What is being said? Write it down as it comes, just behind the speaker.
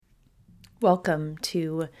Welcome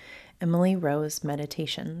to Emily Rose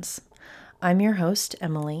Meditations. I'm your host,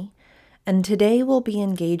 Emily, and today we'll be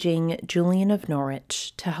engaging Julian of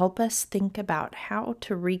Norwich to help us think about how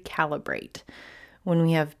to recalibrate when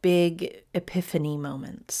we have big epiphany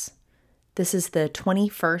moments. This is the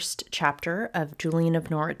 21st chapter of Julian of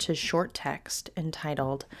Norwich's short text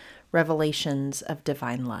entitled Revelations of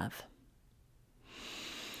Divine Love.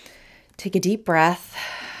 Take a deep breath,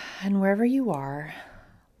 and wherever you are,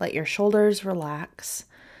 let your shoulders relax,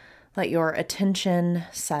 let your attention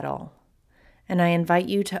settle, and I invite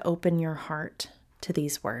you to open your heart to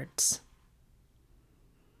these words.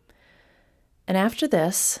 And after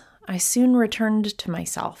this, I soon returned to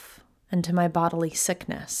myself and to my bodily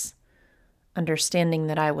sickness, understanding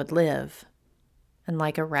that I would live, and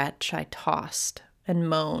like a wretch I tossed and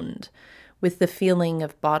moaned with the feeling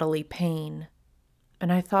of bodily pain,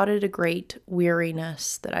 and I thought it a great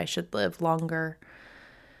weariness that I should live longer.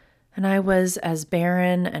 And I was as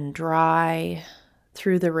barren and dry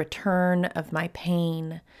through the return of my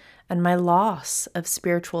pain and my loss of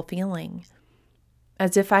spiritual feeling,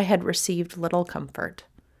 as if I had received little comfort.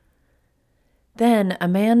 Then a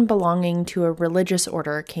man belonging to a religious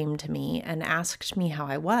order came to me and asked me how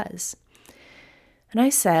I was. And I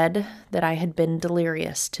said that I had been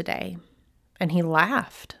delirious today, and he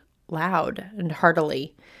laughed loud and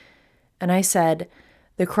heartily. And I said,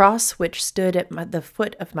 "The cross which stood at the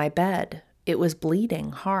foot of my bed, it was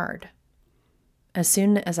bleeding hard." As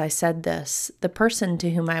soon as I said this, the person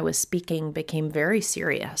to whom I was speaking became very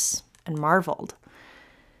serious and marveled.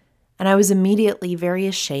 And I was immediately very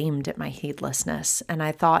ashamed at my heedlessness, and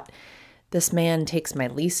I thought, this man takes my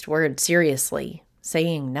least word seriously,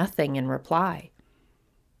 saying nothing in reply.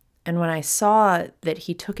 And when I saw that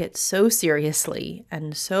he took it so seriously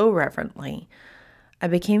and so reverently, I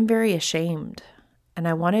became very ashamed, and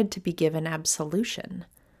I wanted to be given absolution.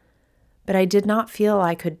 But I did not feel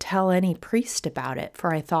I could tell any priest about it,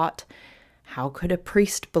 for I thought, how could a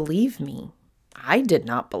priest believe me? I did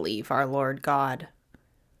not believe our Lord God.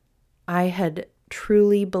 I had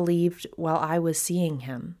truly believed while I was seeing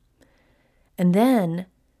him, and then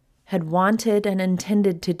had wanted and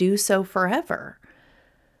intended to do so forever.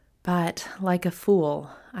 But, like a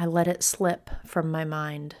fool, I let it slip from my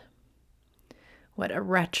mind. What a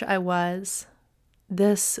wretch I was!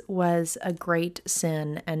 This was a great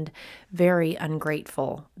sin and very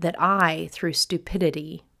ungrateful, that I, through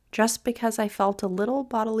stupidity, just because I felt a little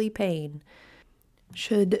bodily pain,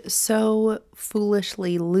 should so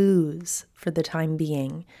foolishly lose, for the time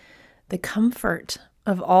being, the comfort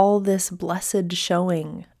of all this blessed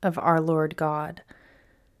showing of our Lord God.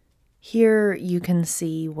 Here you can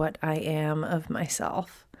see what I am of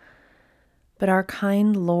myself. But our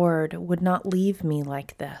kind Lord would not leave me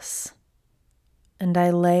like this. And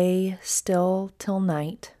I lay still till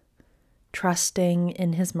night, trusting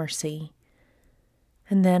in his mercy.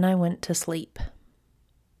 And then I went to sleep.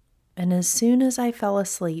 And as soon as I fell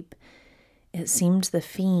asleep, it seemed the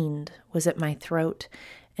fiend was at my throat,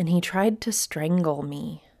 and he tried to strangle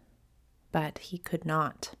me, but he could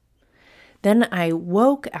not. Then I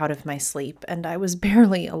woke out of my sleep, and I was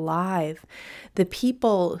barely alive. The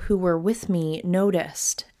people who were with me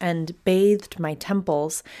noticed and bathed my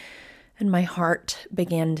temples, and my heart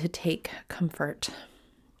began to take comfort.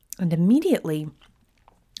 And immediately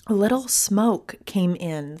a little smoke came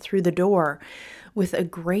in through the door with a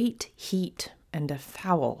great heat and a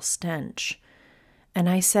foul stench. And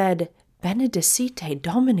I said, "Benedicite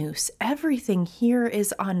Dominus, everything here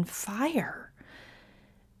is on fire."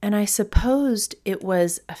 And I supposed it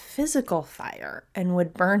was a physical fire and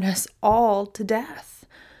would burn us all to death.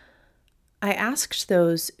 I asked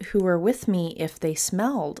those who were with me if they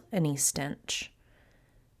smelled any stench.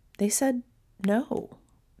 They said no,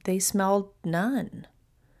 they smelled none.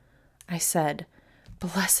 I said,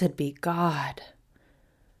 "Blessed be God."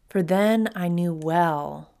 For then I knew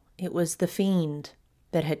well it was the fiend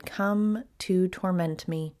that had come to torment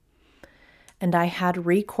me. And I had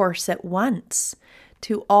recourse at once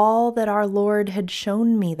to all that our Lord had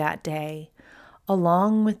shown me that day,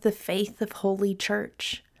 along with the faith of Holy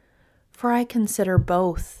Church, for I consider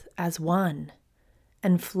both as one,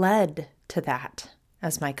 and fled to that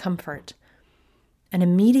as my comfort. And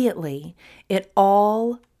immediately it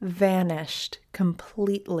all vanished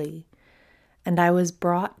completely, and I was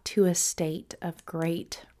brought to a state of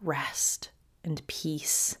great rest and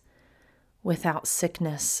peace, without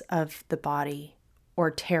sickness of the body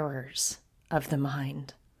or terrors of the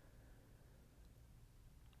mind.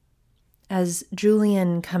 As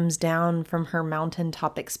Julian comes down from her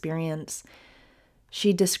mountaintop experience,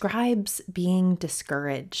 she describes being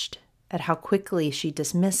discouraged at how quickly she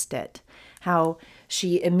dismissed it, how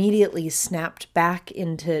she immediately snapped back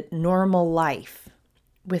into normal life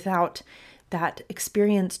without that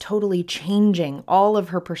experience totally changing all of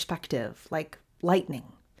her perspective like lightning.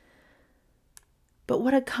 But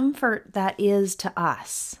what a comfort that is to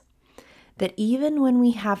us, that even when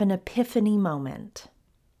we have an epiphany moment,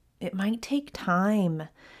 it might take time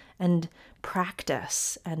and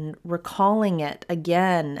practice and recalling it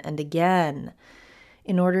again and again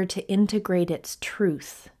in order to integrate its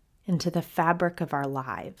truth into the fabric of our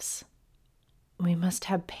lives. We must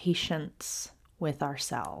have patience with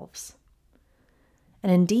ourselves.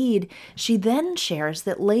 And indeed, she then shares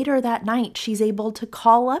that later that night, she's able to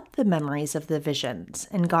call up the memories of the visions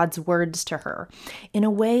and God's words to her in a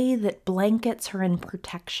way that blankets her in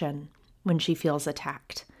protection when she feels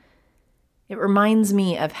attacked. It reminds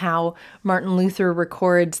me of how Martin Luther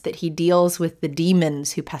records that he deals with the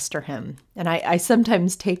demons who pester him. And I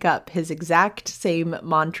sometimes take up his exact same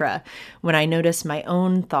mantra when I notice my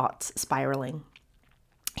own thoughts spiraling.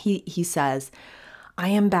 He says, "I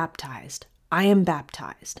am baptized. I am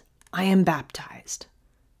baptized. I am baptized."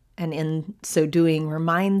 And in so doing,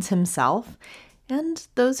 reminds himself and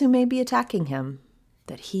those who may be attacking him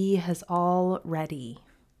that he has already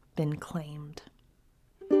been claimed.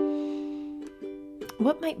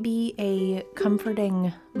 What might be a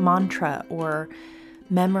comforting mantra or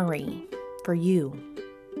memory for you?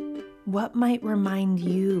 What might remind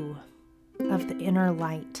you of the inner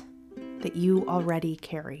light that you already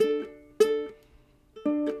carry?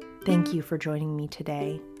 Thank you for joining me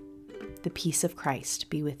today. The peace of Christ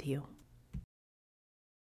be with you.